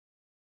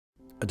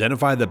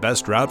Identify the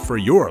best route for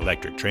your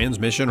electric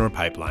transmission or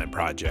pipeline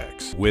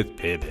projects with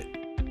Pivvot.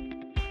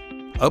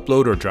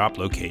 Upload or drop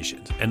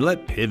locations and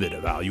let Pivvot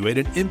evaluate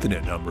an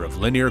infinite number of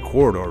linear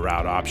corridor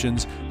route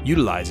options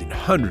utilizing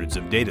hundreds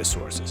of data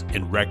sources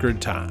in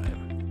record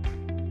time.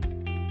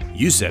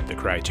 You set the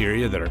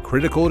criteria that are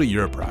critical to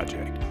your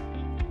project,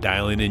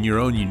 dialing in your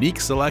own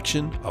unique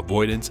selection,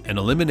 avoidance, and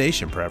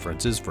elimination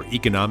preferences for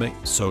economic,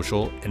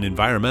 social, and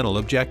environmental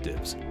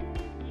objectives.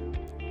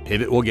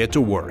 Pivvot will get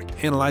to work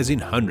analyzing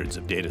hundreds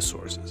of data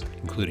sources,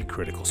 including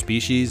critical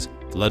species,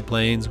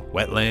 floodplains,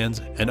 wetlands,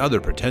 and other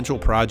potential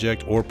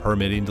project or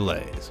permitting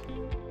delays.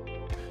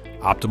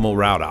 Optimal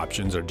route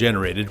options are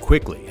generated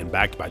quickly and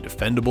backed by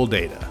defendable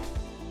data.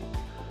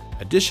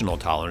 Additional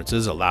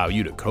tolerances allow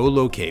you to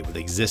co-locate with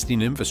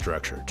existing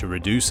infrastructure to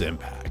reduce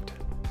impact.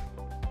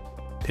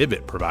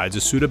 Pivvot provides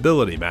a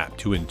suitability map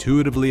to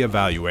intuitively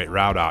evaluate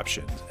route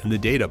options and the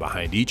data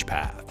behind each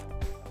path.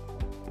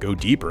 Go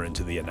deeper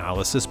into the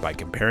analysis by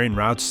comparing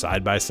routes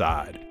side by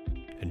side,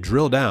 and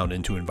drill down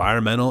into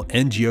environmental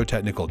and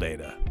geotechnical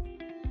data.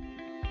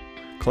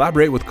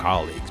 Collaborate with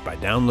colleagues by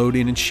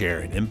downloading and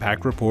sharing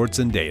impact reports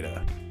and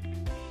data.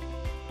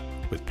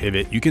 With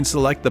Pivvot, you can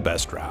select the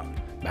best route,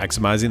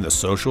 maximizing the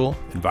social,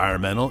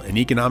 environmental, and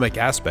economic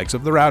aspects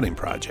of the routing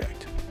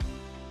project.